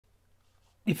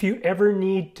If you ever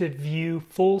need to view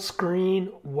full screen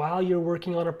while you're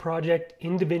working on a project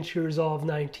in Davinci Resolve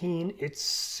 19, it's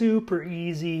super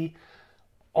easy.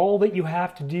 All that you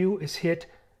have to do is hit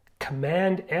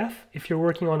Command F if you're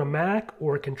working on a Mac,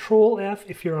 or Control F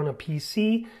if you're on a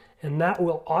PC, and that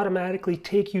will automatically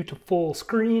take you to full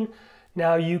screen.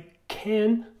 Now you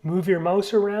can move your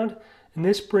mouse around, and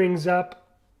this brings up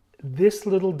this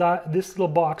little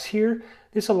box here.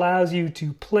 This allows you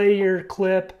to play your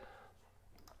clip,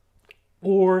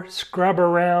 or scrub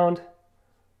around,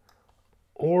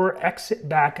 or exit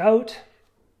back out.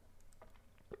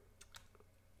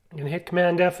 I'm going to hit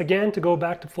Command F again to go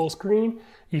back to full screen.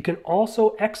 You can also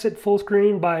exit full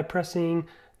screen by pressing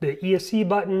the ESC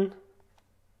button,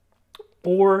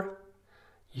 or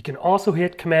you can also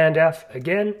hit Command F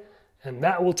again, and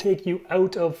that will take you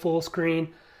out of full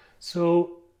screen.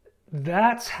 So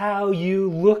that's how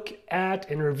you look at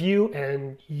and review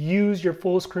and use your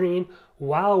full screen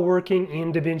while working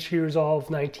in Davinci Resolve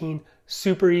 19.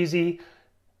 Super easy.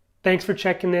 Thanks for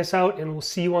checking this out, and we'll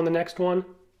see you on the next one.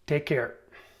 Take care.